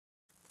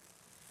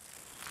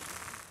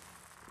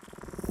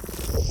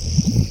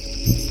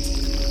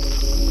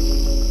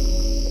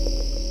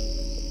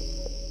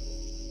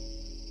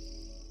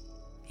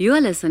You are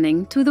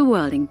listening to the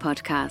Worlding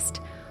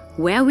Podcast,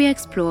 where we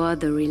explore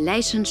the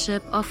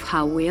relationship of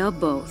how we are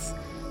both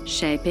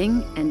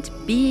shaping and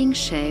being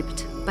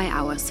shaped by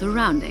our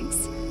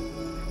surroundings.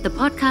 The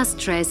podcast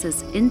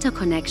traces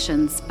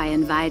interconnections by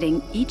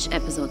inviting each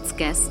episode's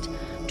guest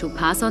to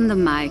pass on the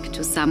mic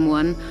to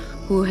someone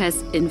who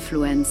has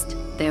influenced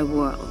their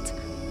world.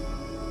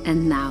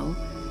 And now,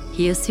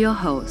 here's your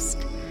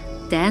host,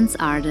 dance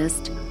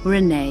artist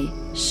Renee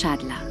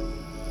Schadler.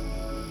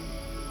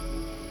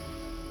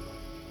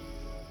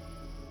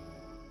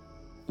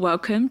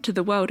 Welcome to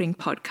the Worlding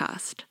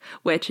Podcast,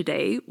 where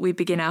today we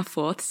begin our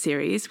fourth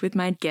series with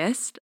my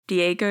guest,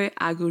 Diego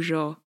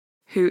Agujo,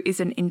 who is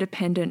an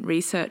independent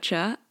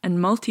researcher and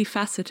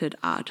multifaceted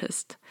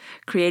artist,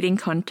 creating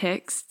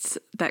contexts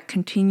that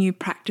continue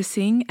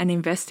practicing and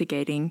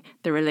investigating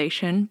the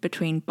relation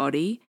between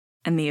body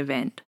and the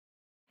event.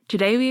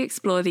 Today we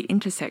explore the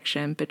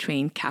intersection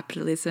between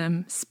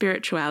capitalism,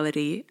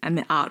 spirituality, and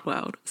the art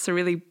world, so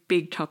really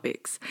big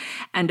topics,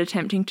 and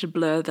attempting to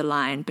blur the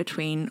line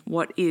between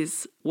what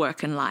is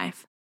work and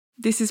life.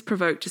 This is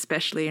provoked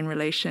especially in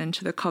relation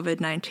to the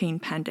COVID-19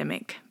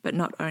 pandemic, but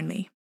not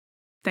only.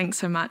 Thanks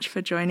so much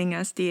for joining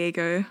us,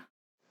 Diego.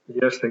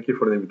 Yes, thank you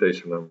for the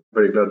invitation. I'm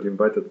very glad you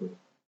invited me.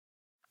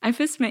 I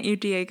first met you,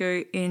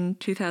 Diego, in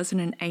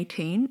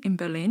 2018 in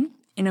Berlin,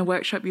 in a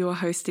workshop you were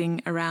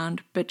hosting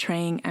around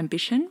Betraying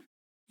Ambition,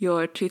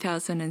 your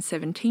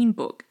 2017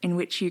 book, in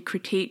which you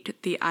critiqued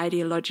the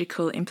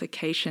ideological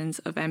implications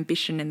of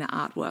ambition in the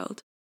art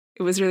world.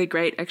 It was really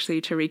great,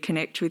 actually, to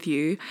reconnect with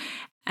you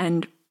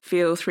and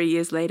feel 3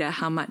 years later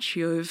how much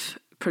you've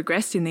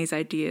progressed in these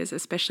ideas,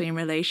 especially in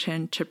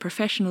relation to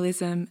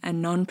professionalism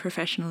and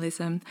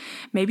non-professionalism.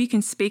 Maybe you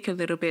can speak a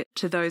little bit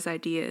to those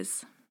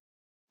ideas.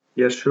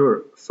 Yes,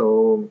 sure.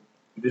 So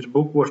this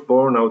book was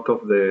born out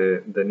of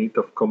the need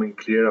of coming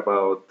clear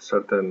about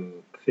certain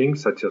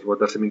things, such as what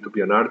does it mean to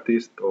be an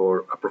artist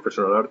or a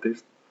professional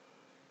artist,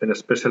 and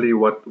especially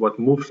what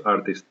moves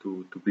artists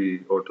to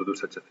be or to do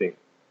such a thing.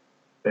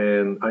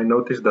 And I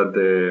noticed that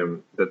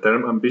the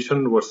term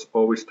ambition was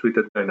always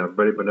treated in a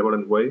very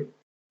benevolent way.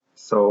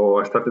 So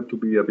I started to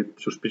be a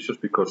bit suspicious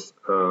because,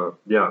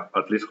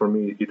 at least for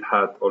me, it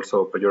had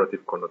also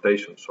pejorative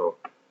connotation. So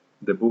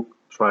the book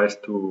tries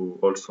to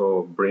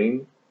also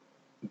bring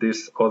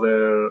this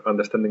other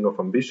understanding of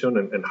ambition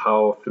and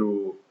how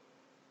through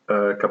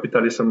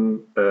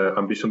capitalism,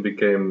 ambition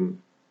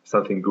became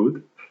something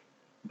good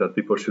that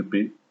people should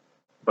be,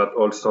 but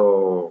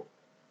also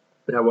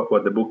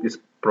what the book is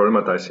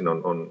problematizing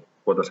on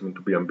what does it mean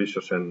to be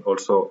ambitious, and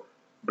also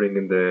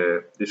bringing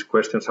these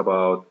questions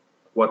about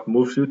what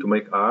moves you to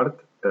make art.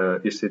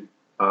 Is it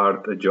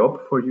art a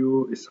job for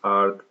you? Is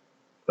art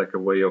like a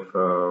way of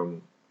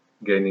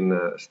gaining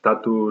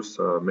status,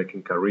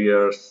 making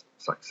careers,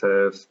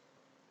 success,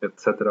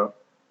 etc.?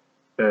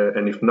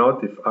 And if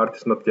not, if art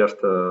is not just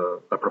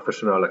a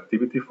professional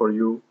activity for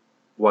you,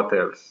 what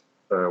else?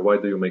 Why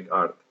do you make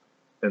art?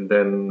 And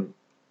then,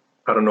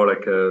 I don't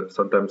know,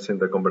 sometimes in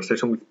the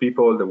conversation with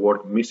people, the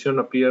word mission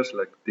appears,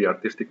 like the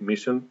artistic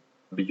mission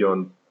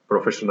beyond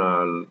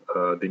professional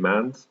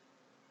demands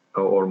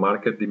or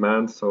market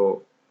demands.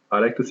 So I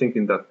like to think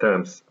in that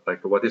terms,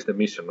 like what is the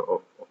mission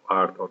of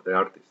art or the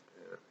artist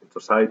in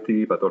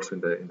society, but also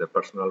in the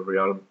personal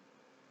realm.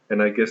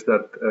 And I guess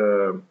that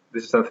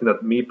this is something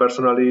that me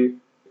personally,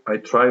 I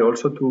try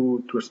also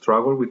to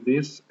struggle with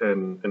this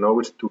and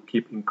always to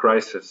keep in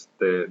crisis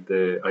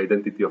the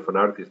identity of an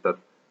artist, that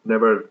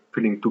never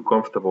feeling too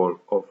comfortable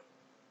of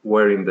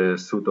wearing the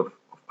suit of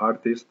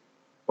artist,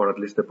 or at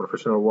least the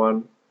professional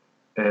one.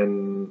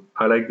 And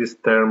I like this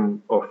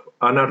term of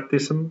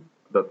anartism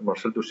that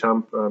Marcel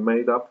Duchamp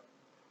made up,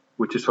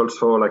 which is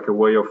also like a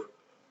way of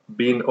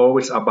being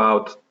always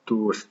about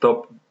to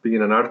stop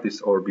being an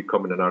artist or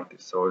becoming an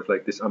artist. So it's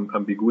like this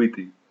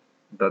ambiguity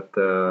that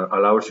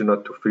allows you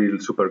not to feel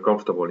super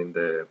comfortable in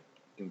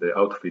the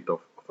outfit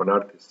of an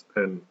artist.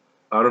 And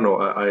I don't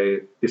know,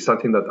 it's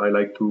something that I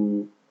like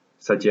to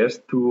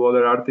suggest to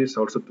other artists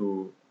also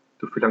to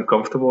feel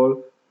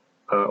uncomfortable,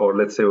 or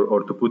let's say,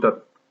 or to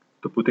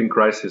put in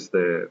crisis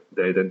the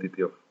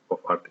identity of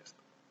artists.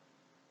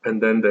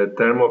 And then the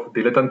term of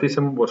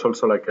dilettantism was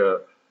also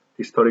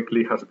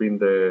historically has been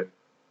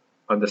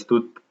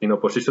understood in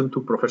opposition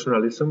to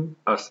professionalism,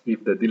 as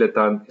if the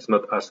dilettante is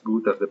not as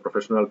good as the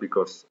professional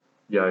because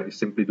it's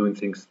simply doing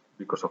things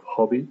because of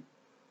hobby.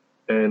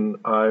 And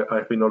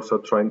I've been also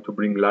trying to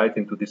bring light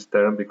into this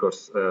term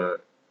because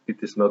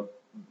it is not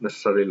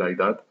necessarily like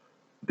that.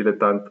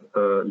 Dilettante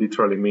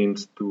literally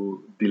means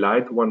to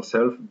delight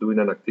oneself doing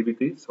an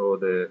activity. So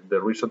the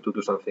reason to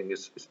do something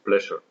is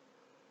pleasure.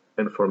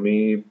 And for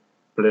me,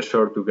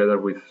 pleasure together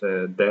with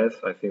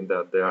death, I think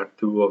that there are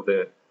two of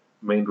the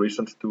main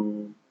reasons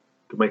to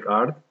make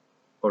art,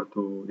 or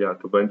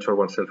to venture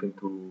oneself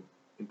into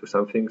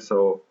something.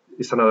 So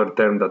it's another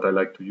term that I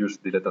like to use,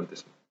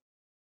 dilettantism.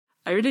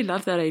 I really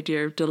love that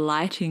idea of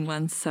delighting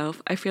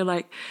oneself. I feel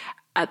like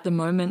at the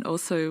moment,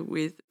 also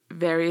with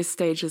various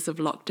stages of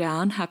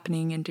lockdown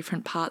happening in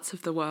different parts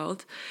of the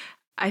world,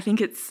 I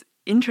think it's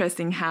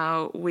interesting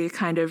how we're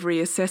kind of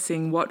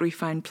reassessing what we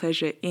find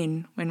pleasure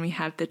in when we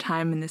have the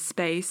time and the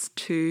space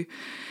to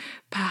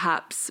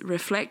perhaps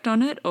reflect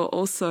on it, or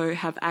also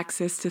have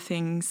access to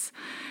things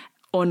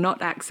or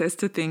not access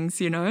to things,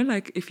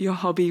 like if your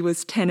hobby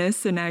was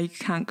tennis and now you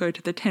can't go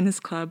to the tennis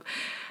club,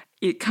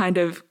 it kind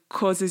of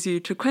causes you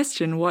to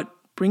question what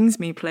brings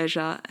me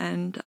pleasure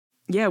and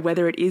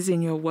whether it is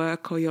in your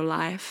work or your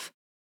life.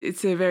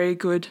 It's a very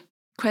good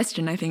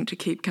question, I think, to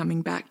keep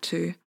coming back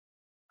to.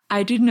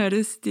 I did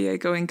notice,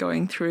 Diego, in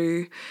going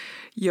through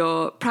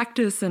your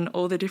practice and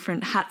all the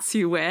different hats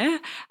you wear,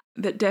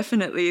 that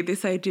definitely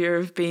this idea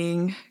of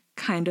being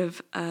kind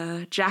of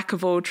a jack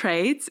of all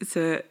trades, it's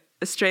an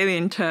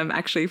Australian term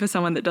actually for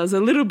someone that does a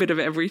little bit of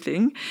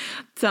everything.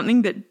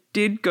 Something that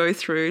did go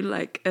through,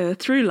 like a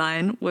through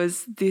line,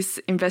 was this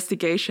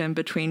investigation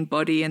between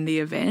body and the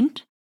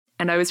event.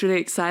 And I was really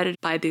excited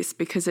by this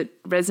because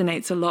it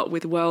resonates a lot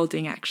with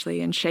worlding actually,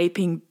 and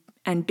shaping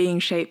and being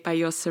shaped by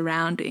your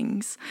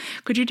surroundings.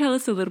 Could you tell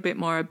us a little bit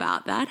more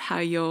about that, how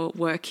you're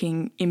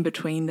working in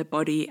between the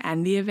body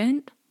and the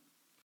event?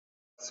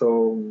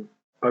 So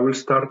I will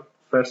start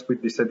first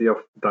with this idea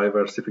of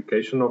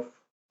diversification of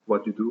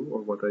what you do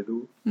or what I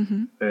do.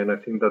 Mm-hmm. And I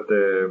think that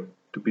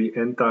to be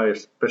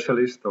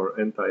anti-specialist or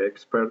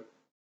anti-expert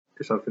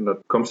is something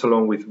that comes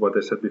along with what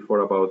I said before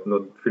about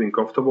not feeling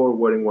comfortable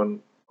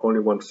wearing only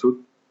one suit.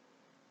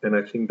 And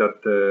I think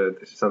that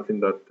this is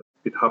something that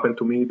it happened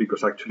to me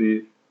because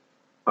actually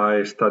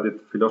I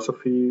studied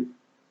philosophy,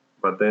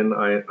 but then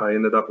I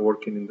ended up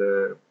working in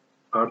the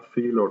art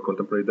field or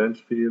contemporary dance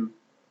field.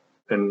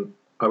 And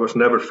I was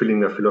never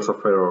feeling a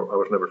philosopher, or I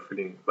was never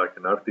feeling like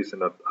an artist.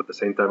 And at the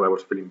same time, I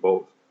was feeling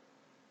both.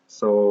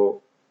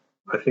 So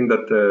I think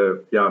that,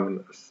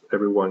 as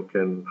everyone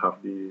can have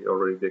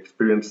already the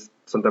experience.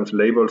 Sometimes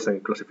labels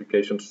and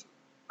classifications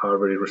are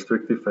very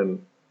restrictive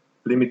and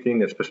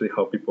limiting, especially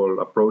how people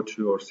approach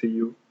you or see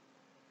you.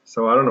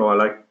 So I don't know, I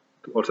like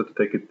also to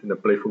take it in a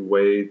playful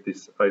way,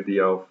 this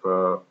idea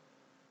of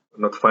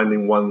not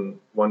finding one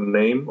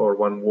name or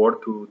one word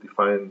to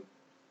define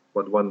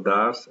what one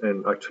does,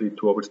 and actually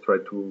to always try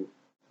to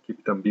keep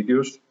it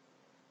ambiguous.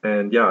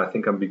 And I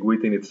think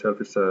ambiguity in itself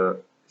is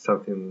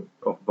something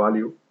of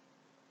value.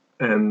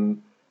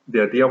 And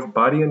the idea of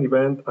body and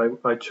event,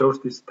 I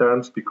chose these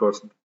terms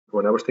because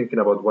when I was thinking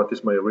about what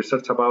is my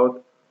research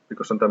about,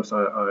 because sometimes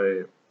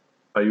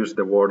I use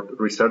the word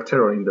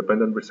researcher or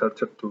independent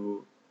researcher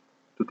to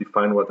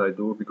define what I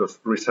do, because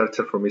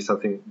researcher for me is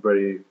something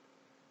very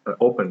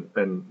open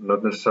and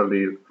not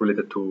necessarily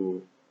related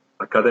to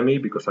academy,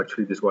 because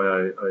actually this is why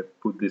I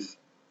put this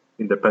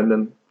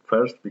independent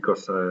first,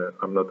 because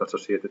I'm not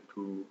associated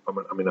to,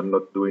 I'm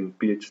not doing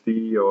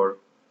PhD or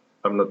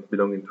I'm not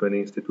belonging to any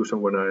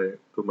institution when I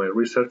do my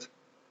research.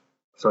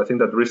 So I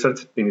think that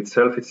research in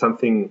itself is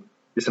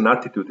an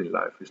attitude in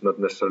life. It's not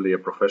necessarily a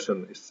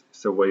profession. It's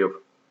a way of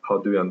how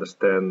do you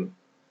understand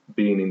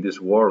being in this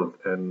world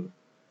and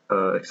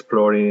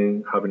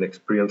exploring, having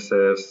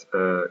experiences,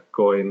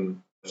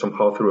 going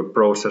somehow through a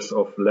process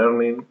of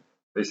learning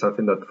is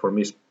something that for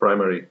me is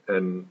primary.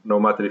 And no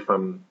matter if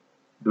I'm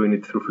doing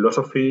it through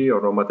philosophy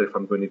or no matter if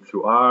I'm doing it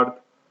through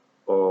art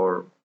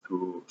or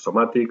through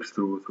somatics,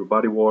 through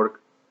body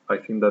work, I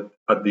think that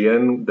at the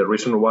end, the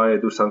reason why I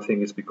do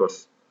something is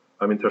because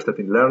I'm interested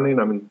in learning.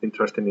 I'm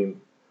interested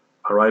in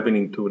arriving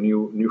into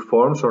new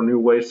forms or new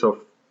ways of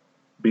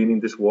being in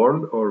this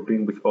world or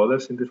being with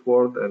others in this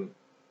world. And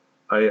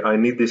I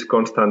need this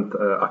constant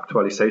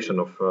actualization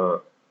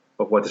of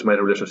what is my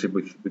relationship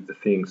with the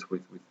things,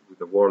 with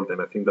the world.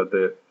 And I think that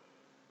the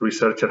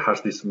researcher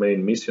has this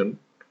main mission.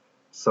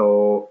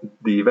 So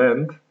the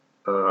event,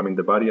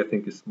 the body, I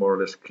think is more or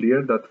less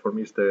clear that for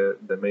me is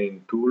the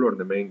main tool or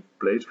the main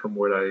place from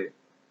where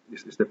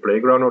is the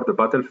playground or the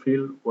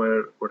battlefield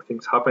where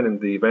things happen. And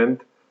the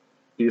event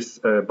is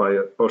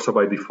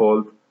by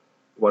default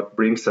what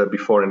brings a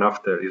before and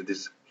after, is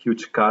this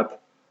huge cut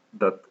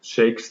that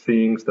shakes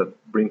things, that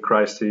bring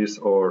crisis,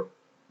 or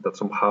that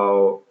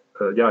somehow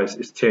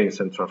is change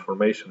and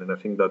transformation. And I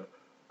think that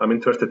I'm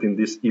interested in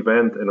this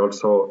event, and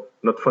also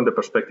not from the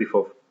perspective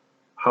of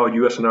how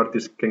you as an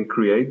artist can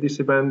create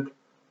this event,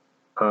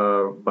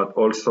 but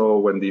also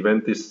when the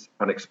event is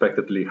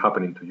unexpectedly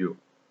happening to you,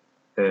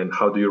 and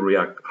how do you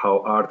react,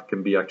 how art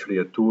can be actually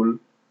a tool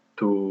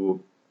to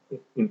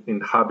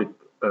inhabit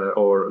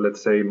or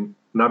let's say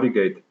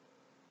navigate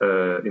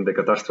in the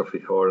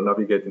catastrophe or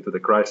navigate into the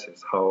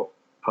crisis, how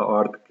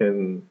art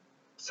can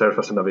serve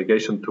as a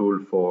navigation tool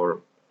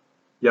for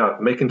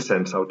making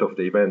sense out of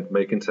the event,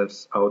 making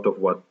sense out of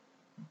what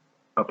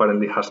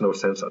apparently has no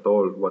sense at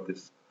all.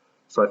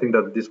 So I think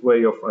that this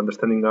way of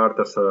understanding art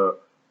as a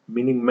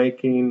meaning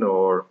making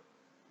or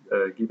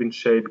giving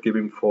shape,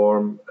 giving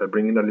form,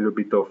 bringing a little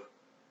bit of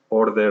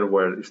order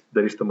where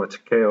there is too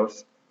much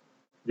chaos,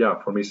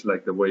 for me it's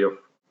like the way of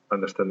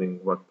understanding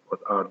what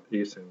art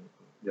is, and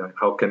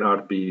how can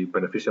art be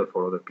beneficial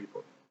for other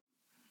people.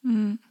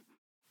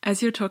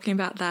 As you're talking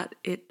about that,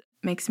 it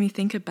makes me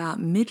think about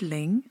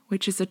middling,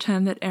 which is a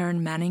term that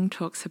Erin Manning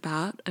talks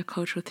about, a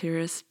cultural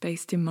theorist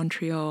based in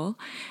Montreal.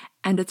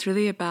 And it's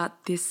really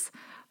about this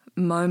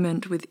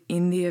moment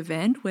within the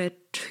event where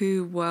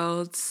two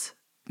worlds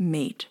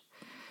meet.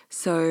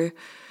 So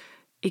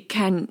it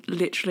can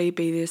literally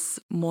be this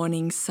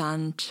morning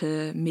sun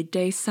to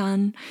midday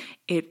sun.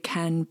 It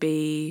can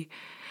be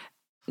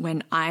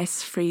when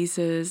ice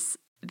freezes.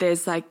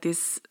 There's like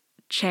this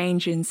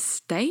change in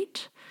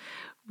state,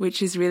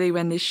 which is really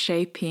when this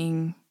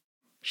shaping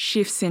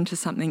shifts into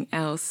something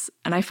else.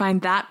 And I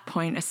find that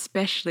point,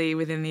 especially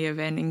within the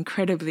event,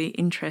 incredibly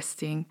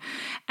interesting.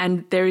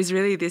 And there is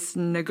really this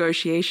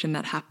negotiation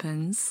that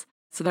happens.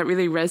 So that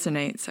really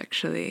resonates,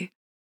 actually.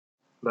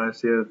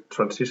 Nice, yeah,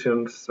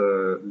 transitions,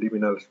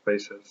 liminal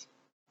spaces.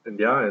 And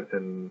yeah,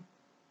 and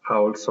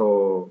how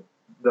also,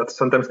 that's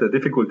sometimes the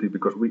difficulty,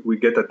 because we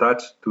get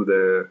attached to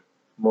the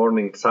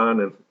morning sun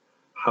and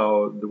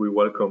how do we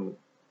welcome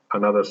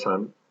another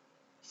sun.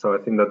 So I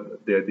think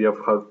that the idea of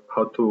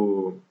how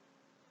to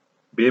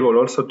be able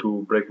also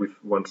to break with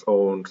one's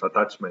own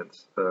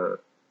attachments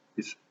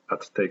is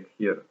at stake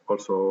here.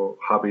 Also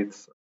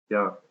habits,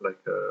 like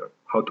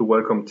how to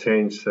welcome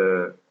change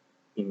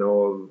in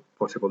all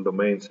possible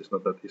domains is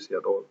not that easy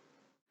at all.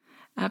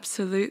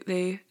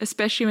 Absolutely,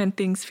 especially when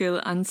things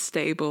feel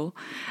unstable.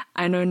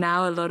 I know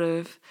now a lot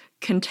of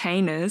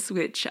containers,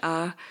 which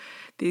are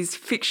these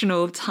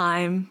fictional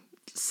time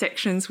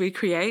sections we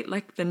create,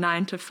 like the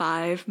 9 to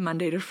 5,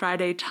 Monday to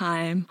Friday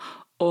time,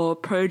 or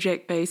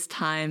project-based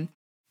time,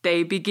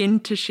 they begin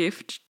to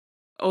shift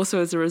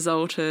also as a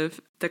result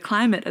of the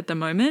climate at the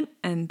moment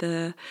and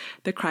the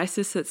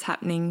crisis that's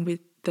happening with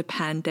the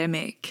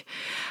pandemic.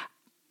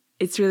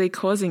 It's really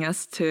causing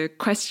us to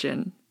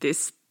question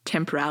this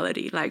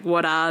temporality, like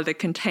what are the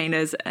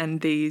containers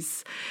and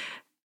these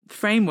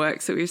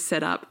frameworks that we've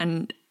set up,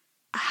 and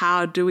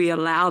how do we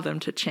allow them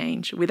to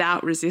change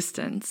without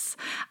resistance?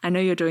 I know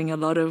you're doing a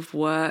lot of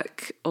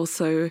work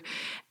also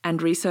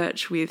and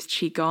research with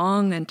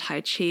Qigong and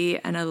Tai Chi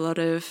and a lot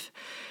of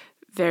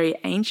very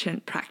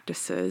ancient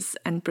practices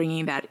and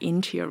bringing that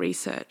into your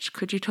research.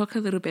 Could you talk a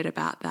little bit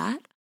about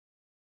that?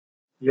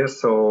 Yes,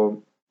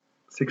 so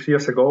 6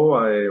 years ago,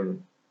 I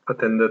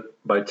attended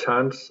by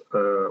chance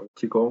a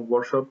Qigong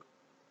workshop,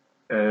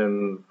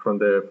 and from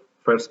the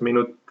first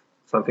minute,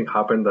 something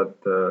happened that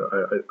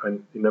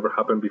it never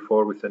happened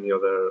before with any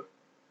other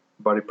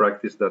body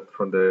practice, that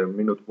from the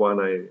minute one,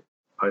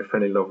 I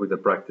fell in love with the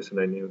practice, and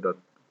I knew that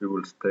we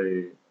will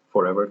stay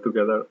forever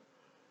together.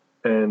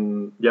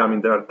 And yeah, I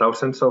mean, there are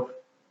thousands of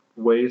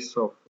ways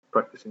of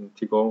practicing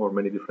Qigong or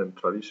many different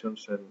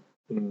traditions. And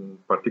in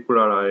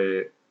particular,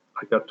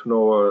 I got to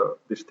know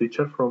this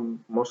teacher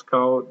from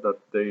Moscow, that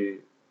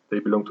they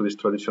belong to this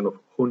tradition of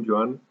Hun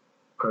Yuan.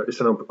 It's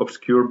an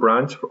obscure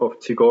branch of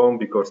Qigong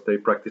because they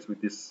practice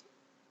with this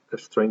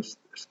strange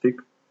stick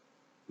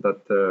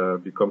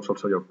that becomes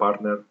also your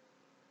partner.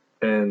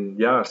 And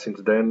yeah,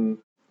 since then,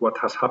 what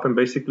has happened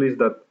basically is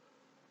that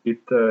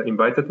it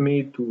invited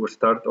me to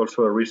start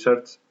also a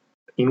research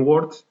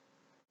inwards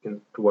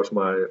towards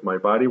my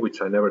body,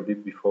 which I never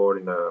did before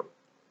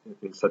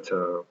in such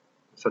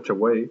a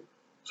way.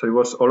 So it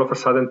was all of a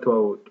sudden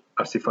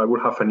as if I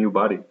would have a new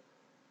body.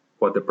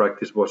 What the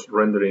practice was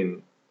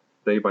rendering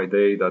day by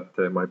day, that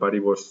my body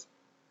was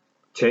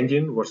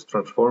changing, was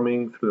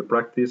transforming through the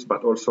practice,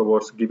 but also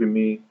was giving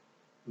me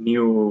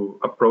new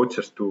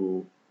approaches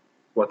to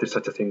what is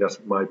such a thing as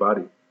my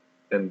body.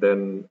 And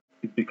then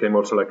it became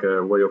also like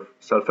a way of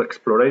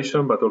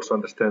self-exploration, but also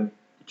understand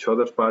each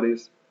other's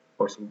bodies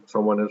or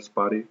someone else's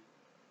body.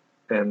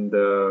 And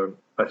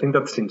I think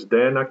that since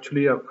then,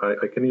 actually,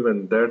 I can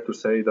even dare to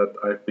say that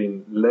I've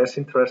been less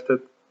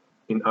interested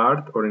in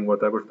art or in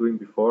what I was doing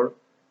before.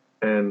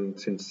 And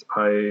since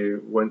I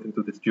went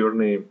into this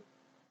journey,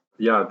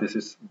 this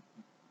is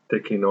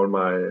taking all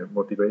my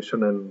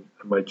motivation and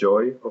my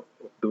joy of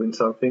doing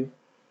something.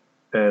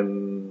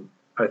 And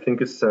I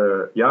think it's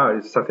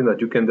something that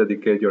you can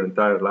dedicate your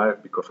entire life,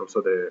 because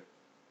also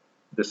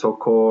the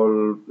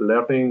so-called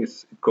learning it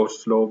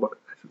goes slow, but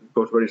it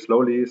goes very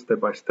slowly, step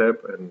by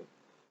step. And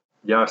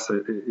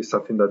so it's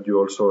something that you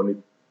also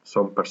need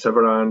some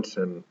perseverance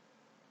and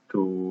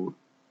to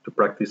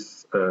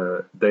practice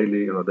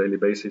daily, daily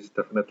basis,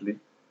 definitely.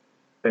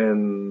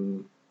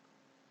 And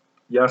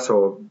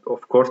so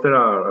of course there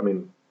are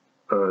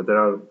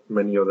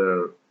many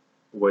other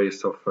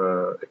ways of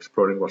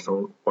exploring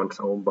one's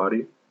own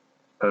body.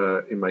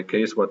 In my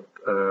case, what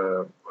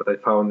I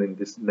found in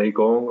this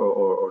Neigong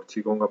or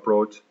Qigong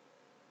approach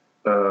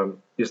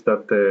is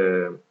that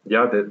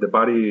the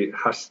body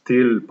has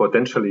still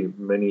potentially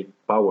many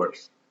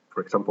powers.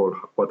 For example,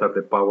 what are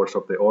the powers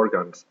of the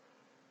organs?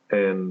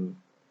 And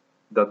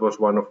that was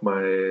one of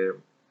my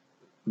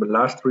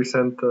last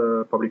recent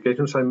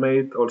publications I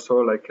made.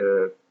 Also,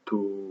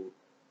 to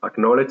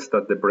acknowledge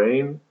that the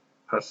brain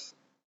has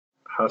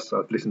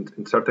at least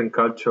in certain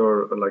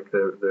culture, like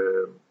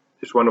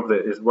is one of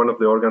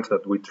the organs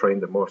that we train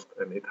the most,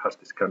 and it has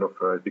this kind of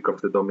it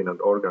becomes the dominant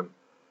organ.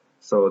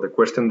 So the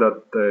question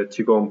that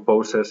Qigong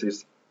poses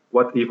is,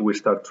 what if we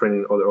start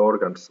training other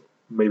organs?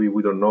 Maybe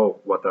we don't know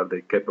what are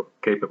they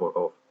capable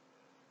of.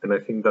 And I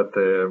think that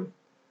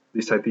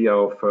this idea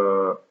of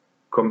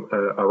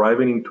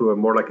arriving into a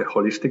more like a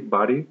holistic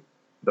body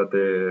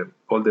that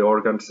all the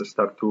organs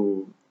start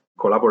to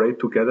collaborate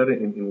together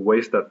in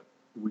ways that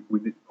we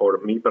or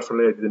me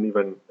personally, I didn't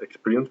even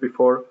experience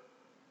before.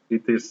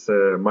 It is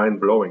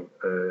mind-blowing,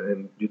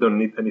 and you don't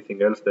need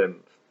anything else than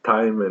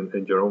time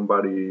and your own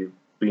body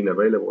being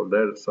available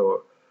there.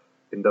 So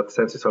in that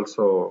sense, it's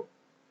also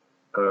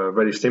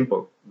very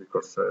simple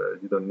because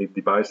you don't need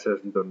devices,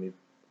 you don't need,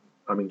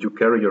 you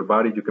carry your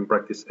body, you can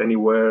practice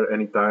anywhere,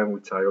 anytime,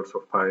 which I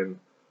also find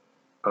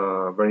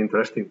very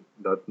interesting,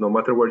 that no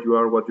matter where you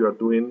are, what you are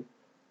doing,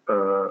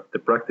 the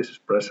practice is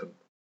present.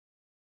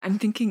 I'm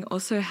thinking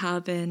also how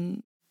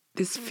then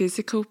this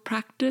physical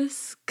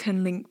practice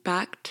can link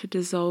back to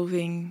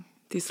dissolving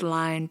this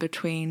line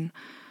between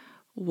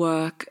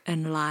work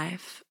and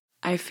life.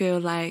 I feel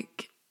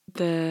like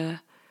the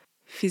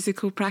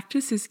physical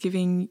practice is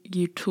giving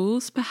you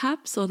tools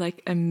perhaps, or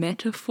like a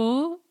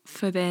metaphor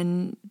for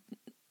then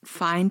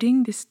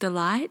finding this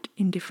delight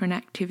in different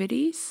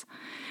activities.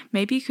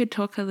 Maybe you could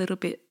talk a little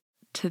bit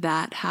to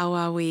that. How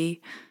are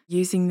we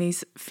using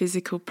these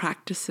physical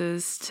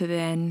practices to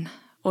then,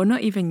 or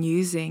not even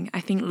using, I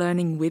think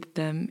learning with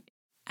them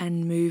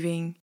and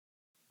moving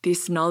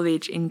this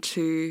knowledge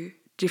into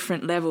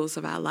different levels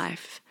of our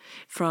life,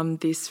 from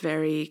this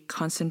very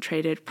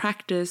concentrated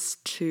practice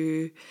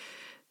to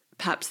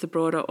perhaps the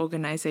broader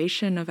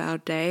organization of our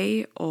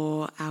day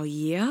or our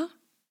year?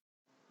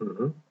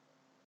 Mm-hmm.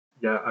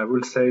 Yeah, I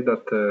will say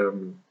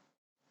that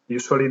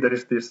usually there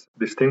is this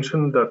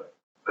distinction that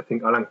I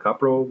think Alan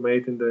Capro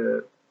made in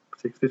the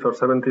 60s or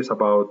 70s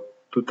about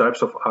two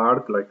types of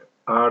art like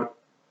art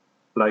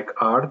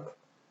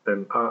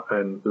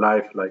and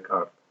life like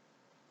art.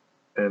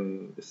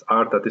 And it's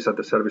art that is at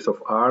the service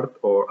of art,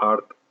 or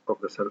art for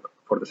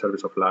the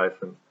service of life.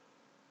 And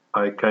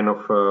I kind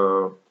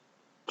of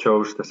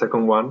chose the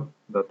second one,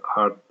 that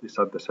art is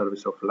at the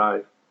service of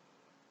life.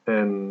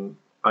 And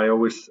I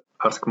always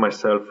ask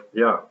myself,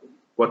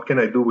 what can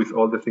I do with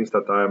all the things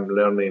that I am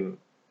learning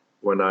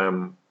when I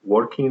am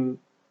working,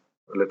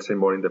 let's say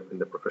more in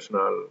the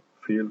professional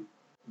field,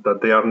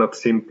 that they are not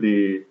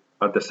simply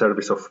at the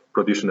service of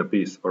producing a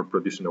piece or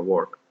producing a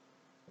work.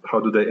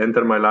 How do they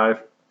enter my life?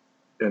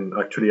 And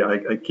actually,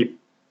 I keep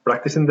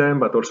practicing them,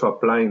 but also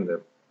applying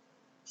them.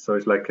 So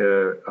it's like,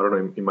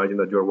 imagine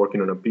that you're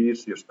working on a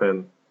piece, you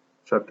spend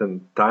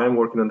certain time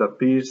working on that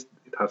piece,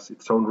 it has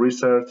its own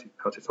research, it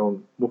has its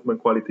own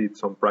movement quality,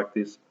 its own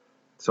practice,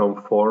 its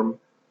own form.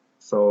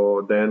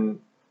 So then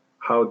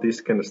how this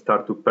can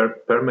start to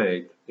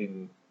permeate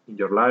in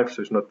your life.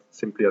 So it's not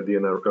simply at the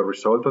end a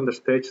result on the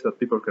stage that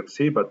people can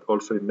see, but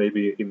also it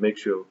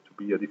makes you to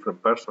be a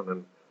different person.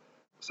 And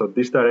so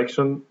this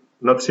direction,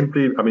 not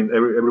simply,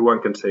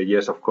 everyone can say,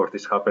 yes, of course,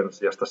 this happens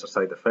just as a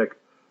side effect.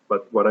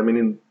 But what I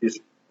mean is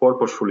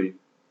purposefully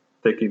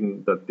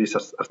taking this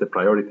as the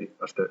priority,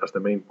 as the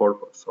main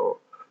purpose. So,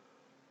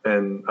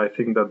 and I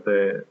think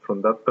that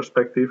from that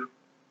perspective,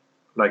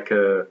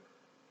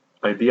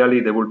 ideally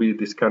there will be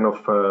this kind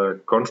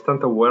of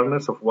constant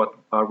awareness of what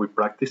are we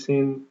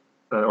practicing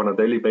on a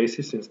daily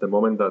basis since the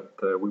moment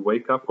that we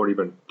wake up, or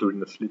even during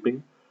the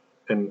sleeping.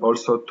 And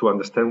also to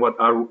understand what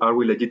are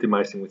we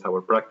legitimizing with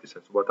our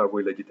practices, what are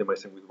we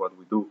legitimizing with what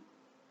we do,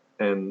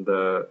 and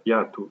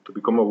to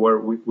become aware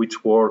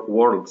which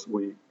worlds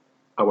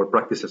our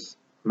practices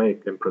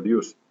make and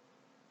produce.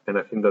 And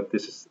I think that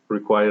this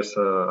requires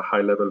a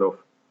high level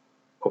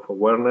of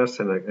awareness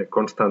and a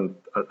constant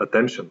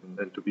attention,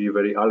 and to be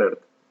very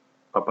alert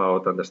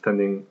about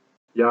understanding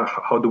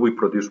how do we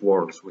produce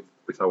worlds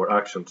with our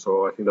actions.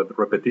 So I think that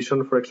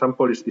repetition, for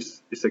example,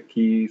 is a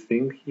key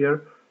thing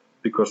here,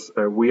 because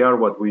we are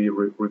what we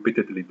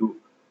repeatedly do,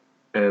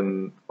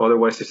 and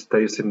otherwise it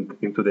stays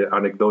into the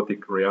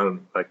anecdotic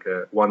realm, like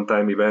a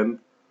one-time event.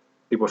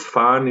 It was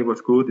fun, it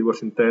was good, it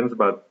was intense,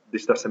 but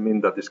this doesn't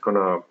mean that it's going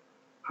to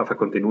have a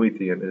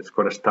continuity and it's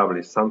going to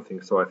establish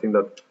something. So I think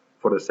that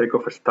for the sake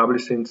of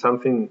establishing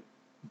something,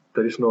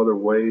 there is no other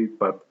way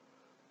but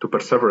to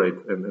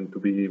perseverate and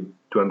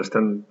to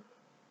understand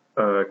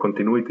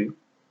continuity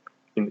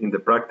in the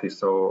practice.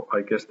 So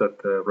I guess that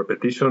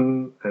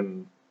repetition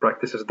and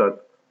practices that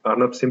are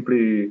not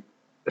simply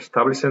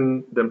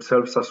establishing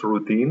themselves as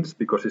routines,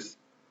 because it's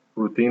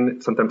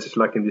routine sometimes is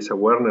lacking this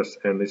awareness,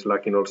 and it's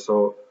lacking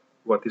also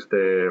what is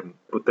the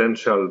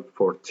potential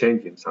for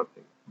changing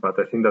something. But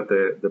I think that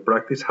the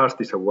practice has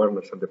this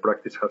awareness, and the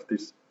practice has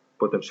this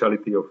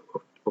potentiality of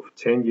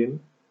changing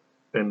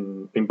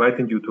and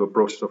inviting you to a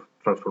process of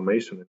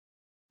transformation.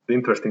 The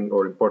interesting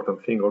or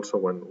important thing also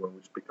when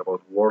we speak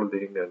about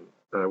worlding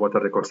and what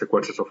are the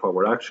consequences of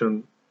our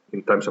action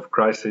in times of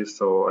crisis.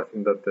 So I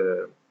think that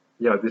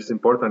this is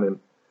important. And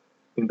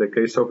in the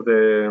case of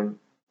the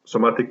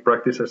somatic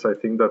practices, I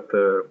think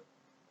that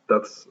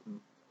that's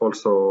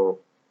also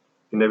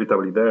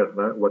inevitably there.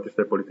 Right? What is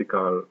the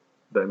political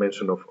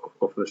dimension of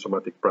the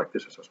somatic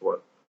practices as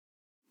well?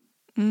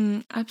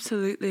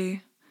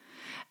 Absolutely.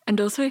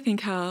 And also I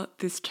think how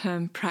this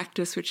term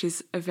practice, which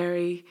is a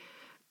very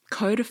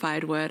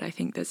codified word, I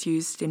think that's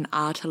used in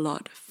art a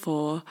lot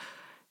for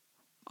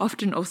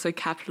often also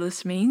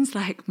capitalist means,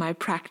 like my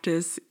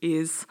practice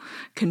is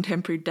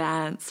contemporary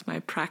dance, my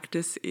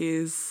practice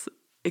is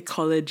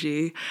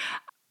ecology.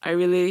 I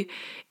really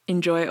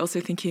enjoy also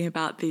thinking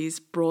about these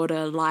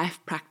broader life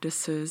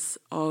practices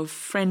of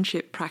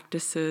friendship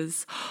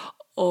practices,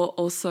 or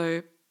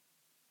also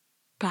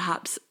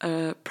perhaps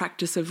a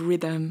practice of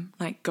rhythm,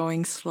 like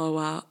going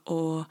slower,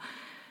 or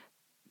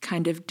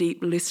kind of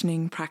deep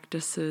listening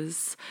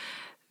practices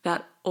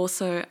that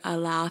also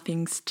allow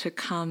things to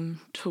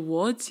come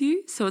towards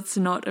you. So it's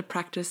not a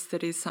practice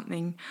that is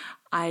something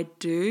I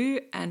do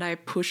and I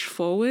push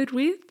forward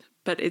with,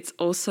 but it's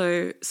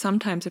also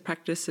sometimes a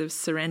practice of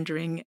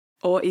surrendering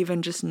or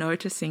even just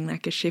noticing,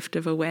 like a shift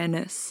of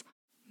awareness.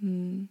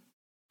 Do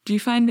you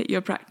find that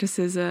your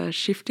practices are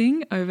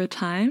shifting over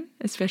time,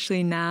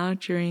 especially now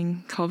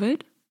during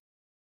COVID?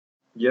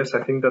 Yes,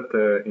 I think that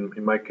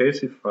in my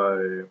case, if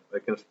I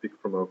can speak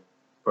from a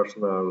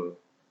personal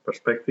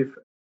perspective,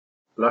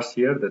 last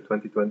year, the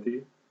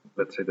 2020,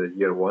 let's say the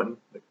year one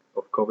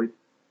of COVID,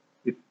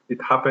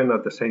 it happened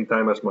at the same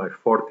time as my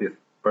 40th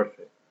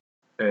birthday.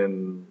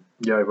 And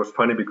yeah, it was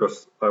funny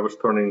because I was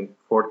turning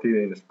 40.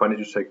 In Spanish,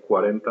 you say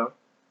 40,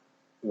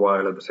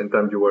 while at the same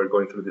time you were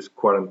going through this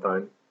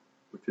quarantine,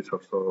 which is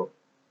also,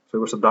 so it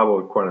was a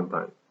double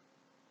quarantine.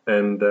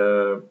 And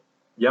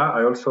yeah,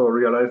 I also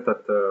realized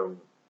that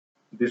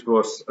this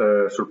was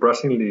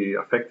surprisingly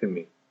affecting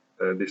me,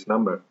 this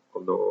number,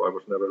 although I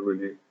was never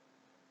really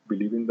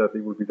believing that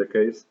it would be the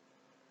case.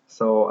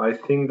 So I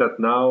think that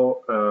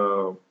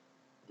now,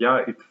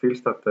 yeah, it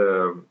feels that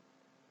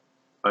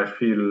I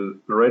feel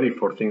ready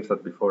for things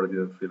that before I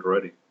didn't feel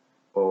ready.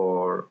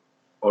 Or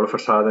all of a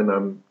sudden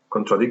I'm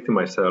contradicting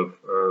myself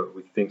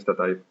with things that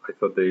I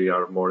thought they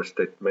are more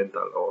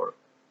statemental or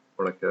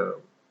like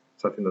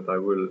something that I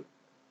will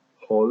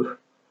hold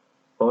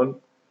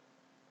on.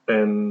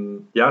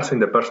 And yeah, so in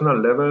the personal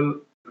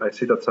level, I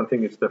see that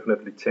something is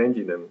definitely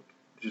changing. And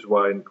this is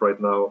why right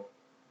now,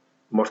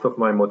 most of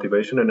my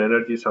motivation and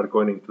energies are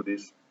going into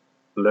this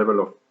level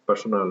of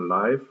personal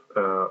life.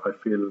 I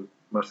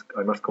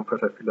must confess,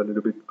 I feel a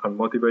little bit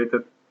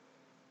unmotivated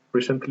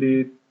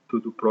recently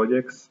to do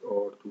projects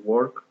or to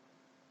work.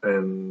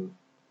 And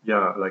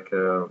yeah, like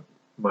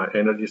my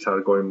energies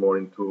are going more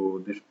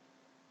into this.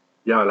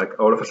 Yeah, like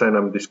all of a sudden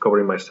I'm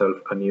discovering myself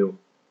anew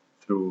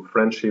through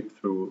friendship,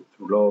 through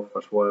love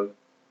as well.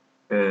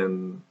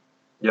 And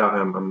yeah,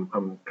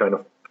 I'm kind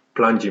of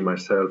plunging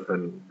myself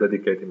and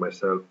dedicating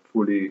myself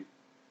fully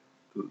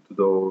to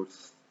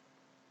those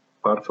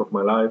parts of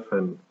my life,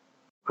 and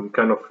I'm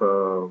kind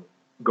of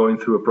going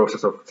through a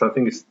process of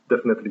something is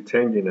definitely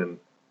changing, and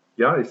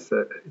yeah,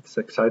 it's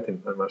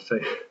exciting, I must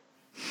say.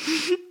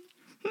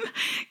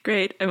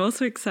 Great. I'm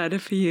also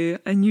excited for you.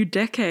 A new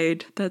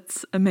decade.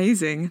 That's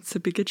amazing. It's a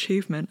big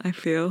achievement, I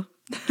feel.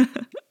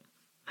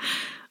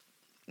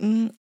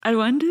 I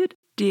wondered,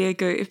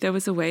 Diego, if there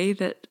was a way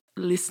that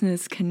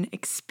listeners can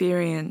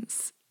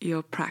experience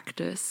your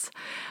practice.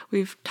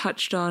 We've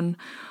touched on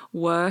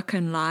work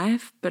and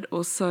life, but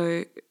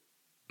also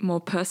more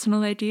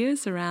personal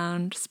ideas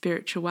around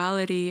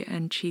spirituality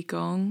and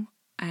Qigong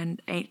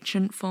and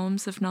ancient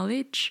forms of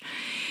knowledge.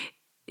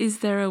 Is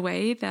there a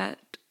way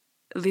that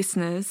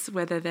listeners,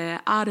 whether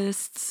they're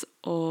artists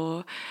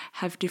or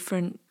have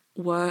different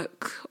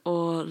work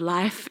or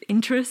life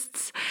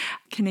interests,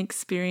 can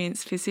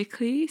experience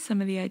physically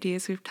some of the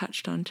ideas we've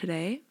touched on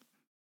today?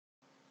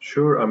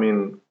 Sure. I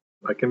mean,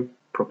 I can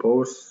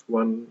propose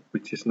one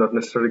which is not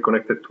necessarily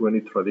connected to any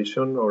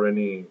tradition or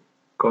any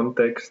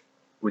context,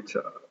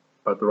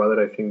 but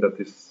rather I think that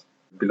this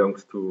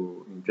belongs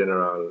to, in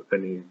general,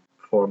 any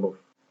form of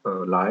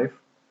life,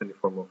 any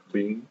form of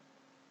being,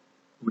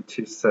 which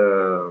is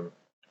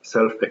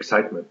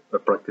self-excitement, a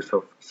practice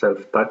of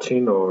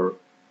self-touching or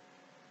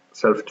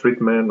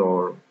self-treatment,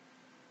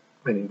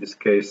 and in this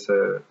case,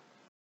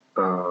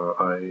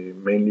 I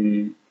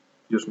mainly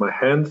use my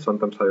hands.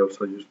 Sometimes I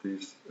also use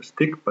this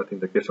stick, but in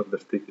the case of the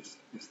stick, is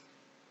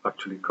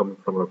actually coming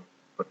from a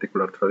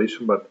particular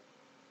tradition. But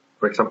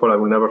for example, I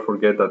will never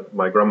forget that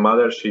my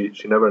grandmother, she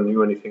never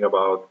knew anything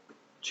about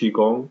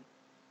Qigong,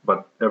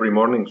 but every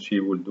morning she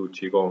would do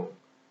Qigong,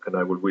 and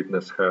I would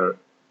witness her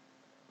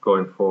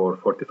going for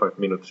 45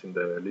 minutes in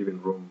the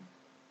living room,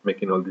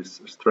 making all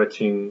these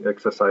stretching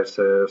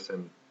exercises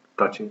and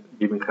touching,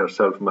 giving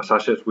herself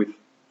massages with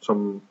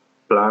some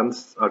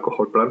plants,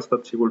 alcohol plants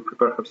that she will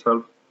prepare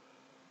herself.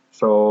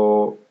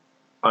 So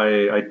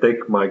I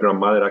take my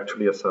grandmother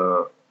actually as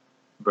a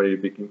very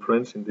big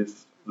influence in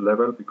this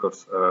level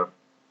because,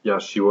 yeah,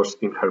 she was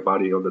in her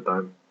body all the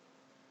time.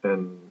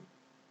 And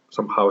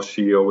somehow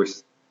she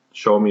always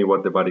showed me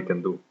what the body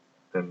can do.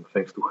 And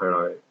thanks to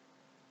her,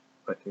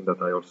 I think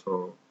that I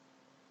also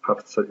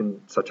have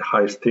such a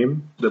high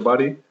esteem the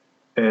body.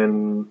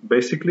 And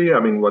basically, I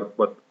mean, what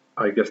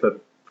I guess that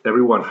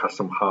everyone has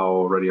somehow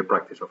already a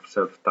practice of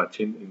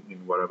self-touching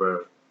in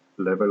whatever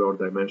level or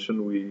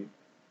dimension we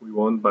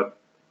want. But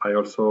I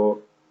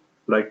also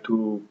like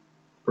to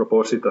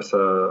propose it as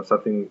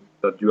something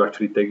that you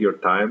actually take your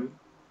time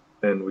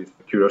and with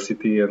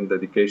curiosity and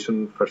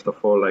dedication, first of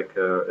all, like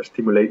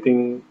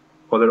stimulating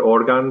other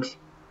organs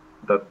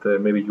that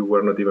maybe you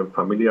were not even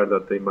familiar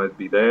that they might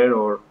be there,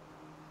 or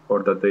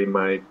that they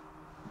might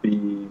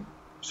be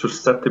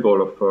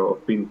susceptible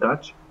of being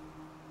touched.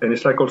 And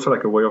it's like also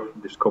like a way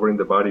of discovering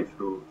the body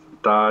through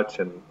touch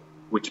and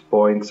which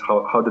points,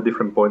 how the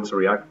different points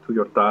react to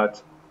your touch.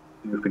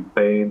 Do you feel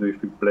pain? Do you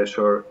feel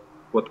pleasure?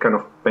 What kind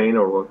of pain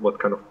or what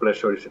kind of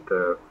pleasure? Is it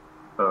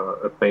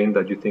a pain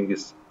that you think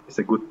is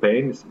a good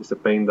pain? Is a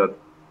pain that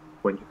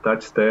when you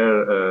touch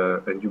there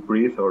and you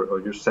breathe or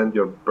you send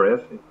your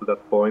breath into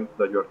that point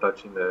that you're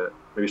touching,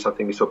 maybe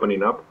something is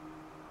opening up.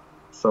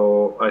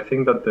 So I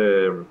think that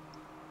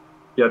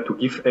to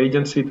give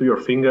agency to your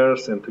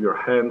fingers and to your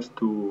hands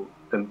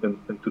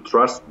and to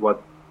trust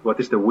what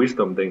is the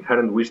wisdom, the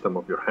inherent wisdom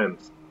of your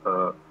hands.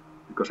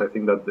 Because I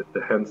think that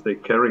the hands, they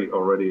carry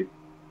already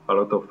a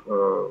lot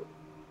of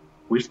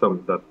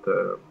wisdom that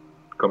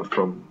comes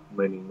from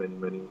many, many,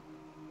 many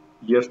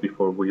years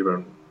before we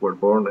even were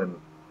born. And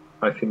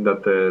I think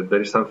that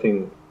there is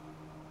something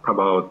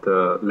about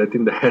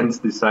letting the hands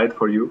decide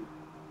for you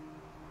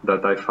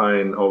that I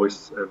find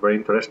always very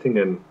interesting.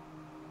 And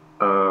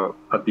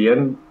at the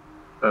end,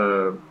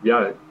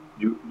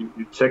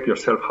 you check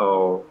yourself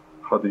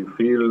how do you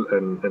feel,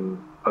 and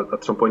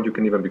at some point you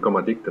can even become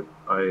addicted.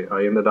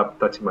 I ended up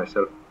touching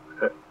myself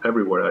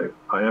everywhere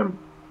I am.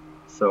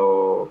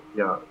 So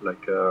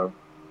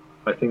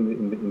I think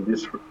in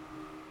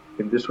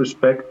this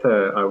respect,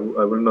 I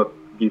will not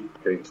give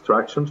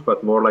instructions,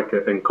 but more like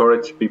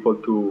encourage people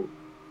to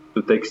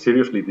take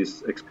seriously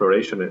this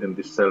exploration and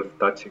this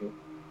self-touching,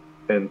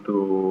 and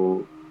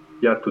to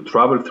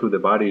travel through the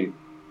body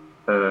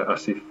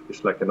as if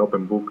it's like an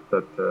open book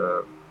that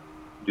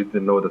you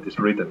didn't know that it's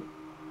written.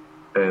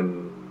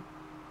 And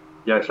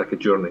it's like a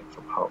journey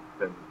somehow.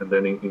 And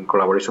then in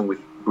collaboration with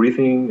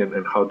breathing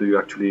and how do you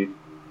actually,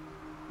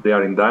 they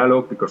are in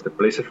dialogue, because the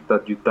places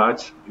that you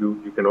touch,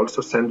 you can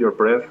also send your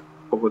breath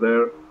over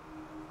there,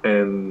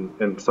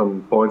 and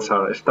some points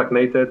are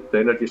stagnated, the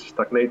energy is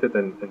stagnated,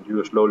 and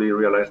you slowly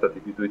realize that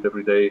if you do it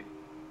every day,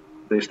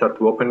 they start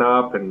to open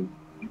up and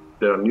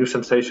there are new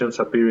sensations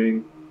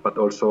appearing, but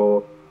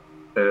also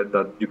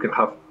that you can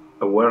have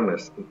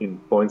awareness in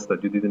points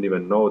that you didn't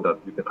even know that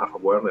you can have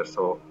awareness.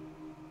 So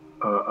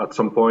at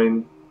some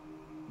point,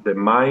 the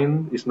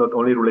mind is not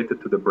only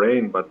related to the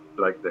brain, but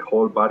like the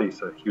whole body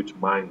is a huge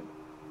mind.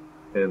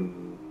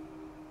 And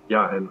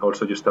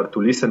also you start to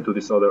listen to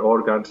these other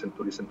organs and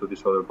to listen to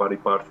these other body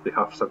parts. They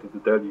have something to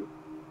tell you.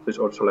 So it's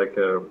also like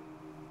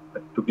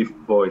to give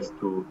voice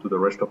to the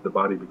rest of the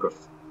body,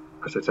 because,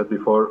 as I said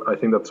before, I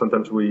think that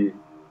sometimes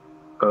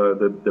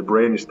the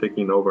brain is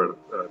taking over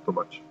too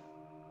much.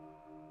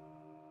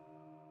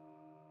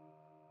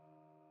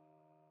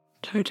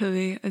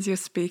 Totally. As you're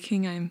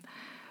speaking, I'm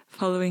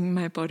following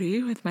my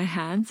body with my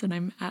hands, and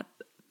I'm at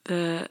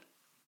the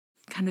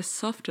kind of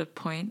softer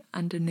point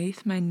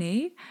underneath my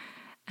knee.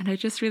 And I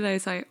just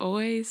realized I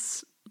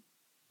always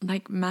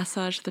like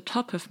massage the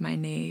top of my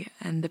knee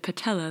and the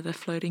patella, the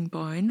floating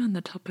bone on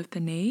the top of the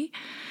knee.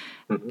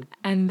 Mm-hmm.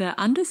 And the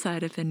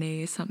underside of the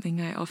knee is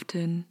something I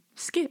often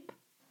skip.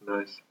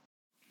 Nice.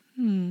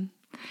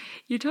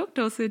 You talked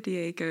also,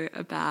 Diego,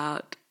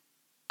 about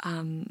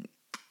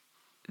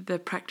the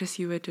practice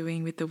you were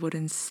doing with the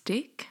wooden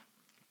stick.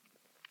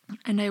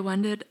 And I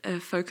wondered, a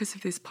focus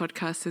of this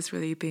podcast has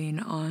really been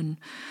on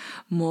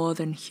more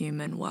than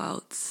human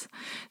worlds.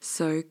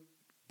 So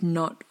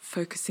not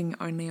focusing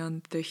only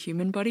on the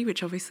human body,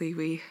 which obviously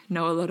we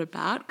know a lot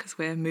about because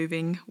we're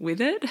moving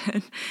with it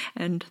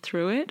and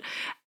through it,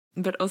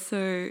 but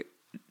also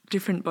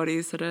different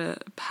bodies that are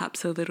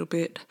perhaps a little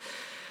bit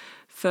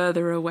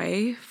further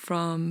away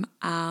from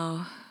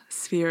our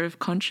sphere of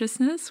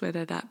consciousness,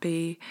 whether that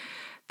be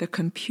the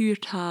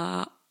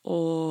computer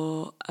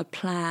or a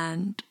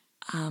plant,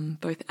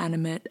 both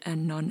animate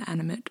and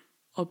non-animate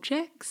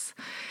objects.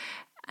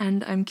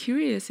 And I'm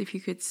curious if you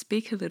could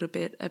speak a little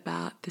bit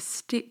about the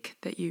stick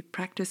that you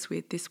practice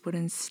with, this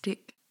wooden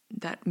stick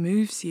that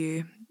moves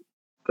you.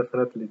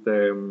 Definitely.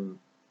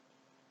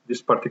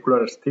 This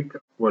particular stick,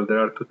 well, there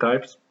are two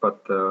types,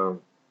 but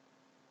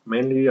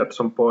mainly at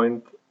some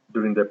point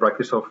during the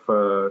practice of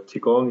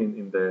Qigong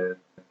in the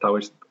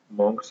Taoist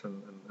monks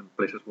and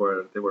places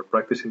where they were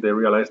practicing, they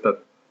realized that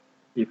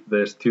if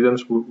the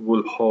students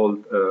will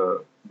hold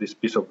this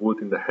piece of wood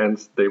in the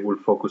hands, they will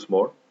focus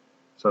more.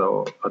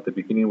 So at the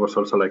beginning, it was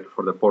also like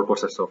for the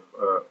purposes of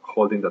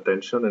holding the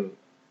attention,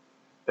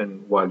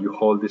 and while you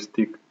hold the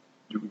stick,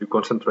 you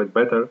concentrate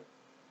better.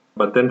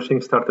 But then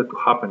things started to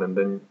happen, and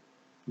then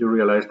you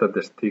realize that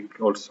the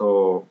stick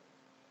also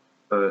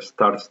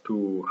starts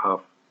to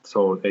have its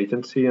own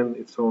agency and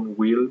its own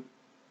will.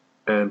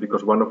 And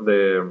because one of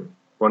the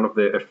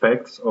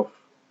effects of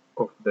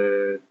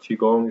the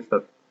Qigong is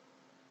that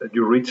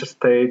you reach a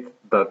state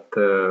that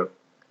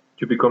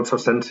you become so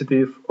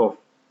sensitive of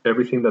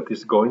everything that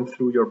is going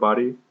through your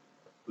body.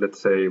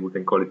 Let's say we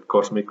can call it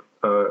cosmic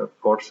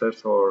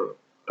forces, or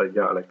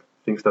like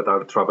things that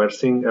are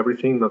traversing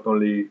everything, not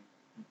only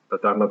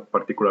that are not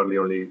particularly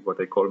only what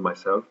I call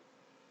myself.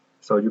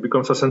 So you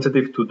become so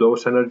sensitive to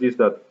those energies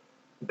that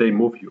they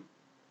move you.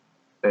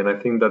 And I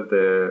think that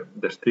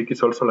the stick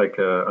is also like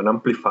an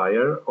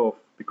amplifier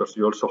because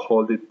you also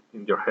hold it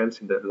in your hands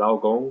in the Lao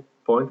Gong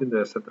point in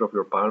the center of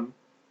your palm.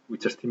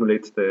 which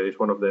stimulates is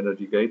one of the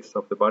energy gates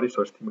of the body,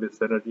 so it stimulates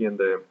the energy and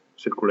the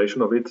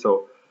circulation of it.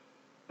 So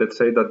let's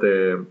say that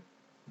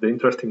the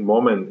interesting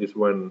moment is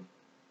when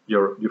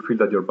you feel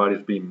that your body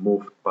is being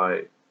moved by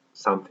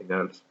something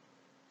else.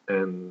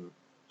 And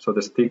so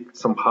the stick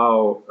somehow,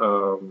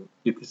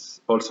 it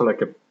is also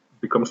like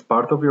becomes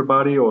part of your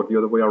body, or the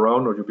other way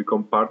around, or you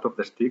become part of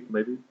the stick,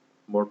 maybe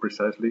more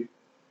precisely.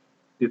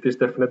 It is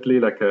definitely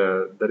like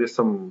there is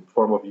some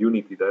form of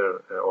unity there,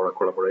 or a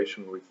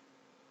collaboration with,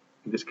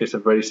 in this case, a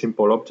very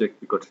simple object,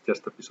 because it's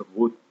just a piece of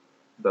wood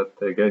that,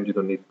 again, you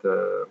don't need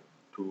to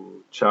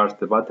charge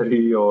the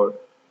battery,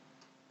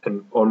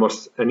 and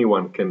almost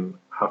anyone can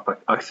have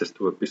access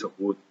to a piece of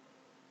wood.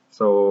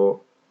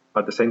 So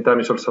at the same time,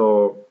 it's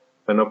also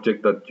an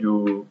object that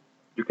you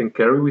can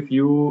carry with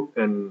you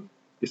and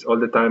is all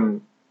the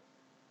time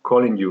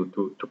calling you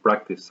to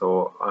practice.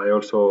 So I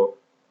also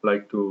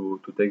like to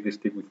take this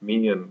stick with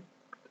me, and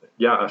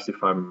as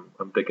if I'm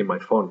taking my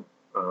phone.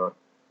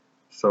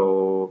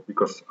 So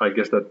because I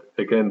guess that,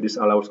 again, this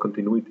allows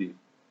continuity.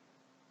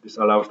 This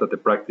allows that the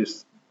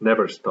practice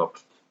never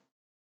stops.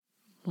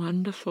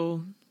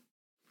 Wonderful.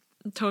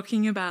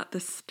 Talking about the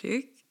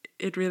stick,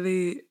 it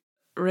really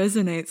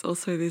resonates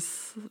also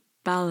this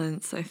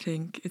balance, I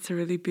think. It's a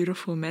really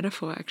beautiful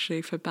metaphor,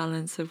 actually, for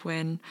balance, of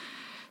when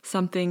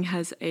something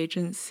has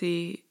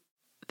agency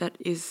that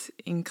is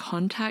in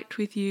contact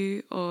with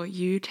you, or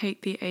you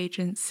take the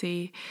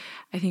agency.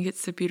 I think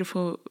it's a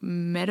beautiful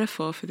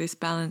metaphor for this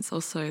balance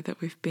also that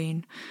we've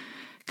been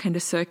kind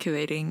of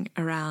circulating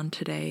around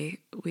today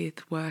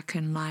with work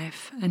and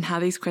life, and how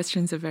these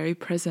questions are very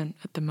present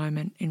at the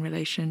moment in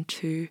relation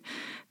to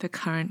the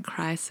current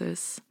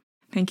crisis.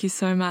 Thank you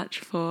so much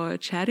for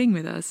chatting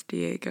with us,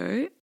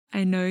 Diego.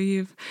 I know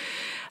you've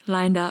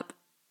lined up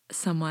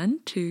someone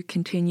to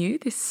continue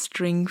this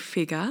string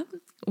figure.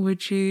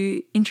 Would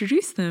you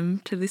introduce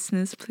them to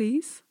listeners,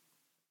 please?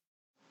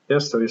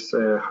 Yes, so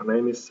her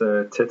name is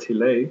Teti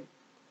Lei,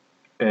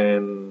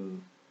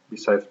 and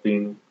besides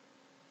being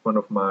one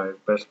of my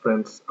best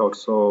friends,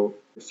 also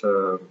is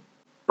a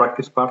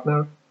practice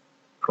partner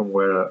from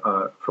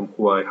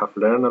who I have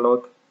learned a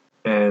lot,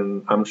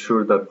 and I'm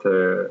sure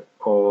that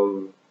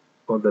all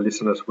the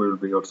listeners will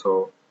be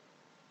also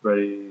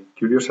very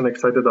curious and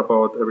excited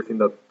about everything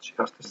that she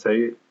has to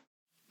say.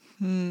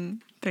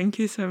 Thank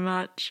you so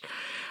much.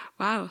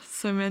 Wow,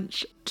 so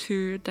much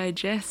to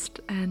digest,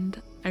 and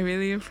I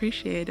really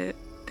appreciate it.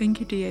 Thank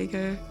you,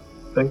 Diego.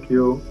 Thank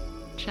you.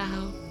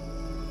 Ciao.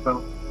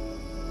 Ciao.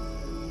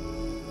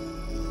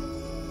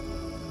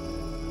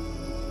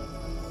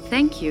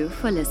 Thank you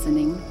for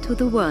listening to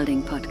the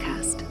Worlding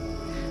Podcast.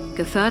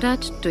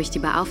 Gefördert durch die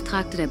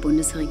Beauftragte der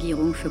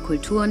Bundesregierung für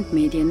Kultur und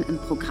Medien im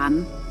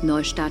Programm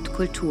Neustart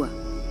Kultur.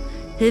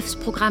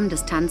 Hilfsprogramm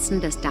des Tanzen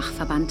des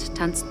Dachverband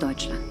Tanz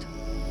Deutschland.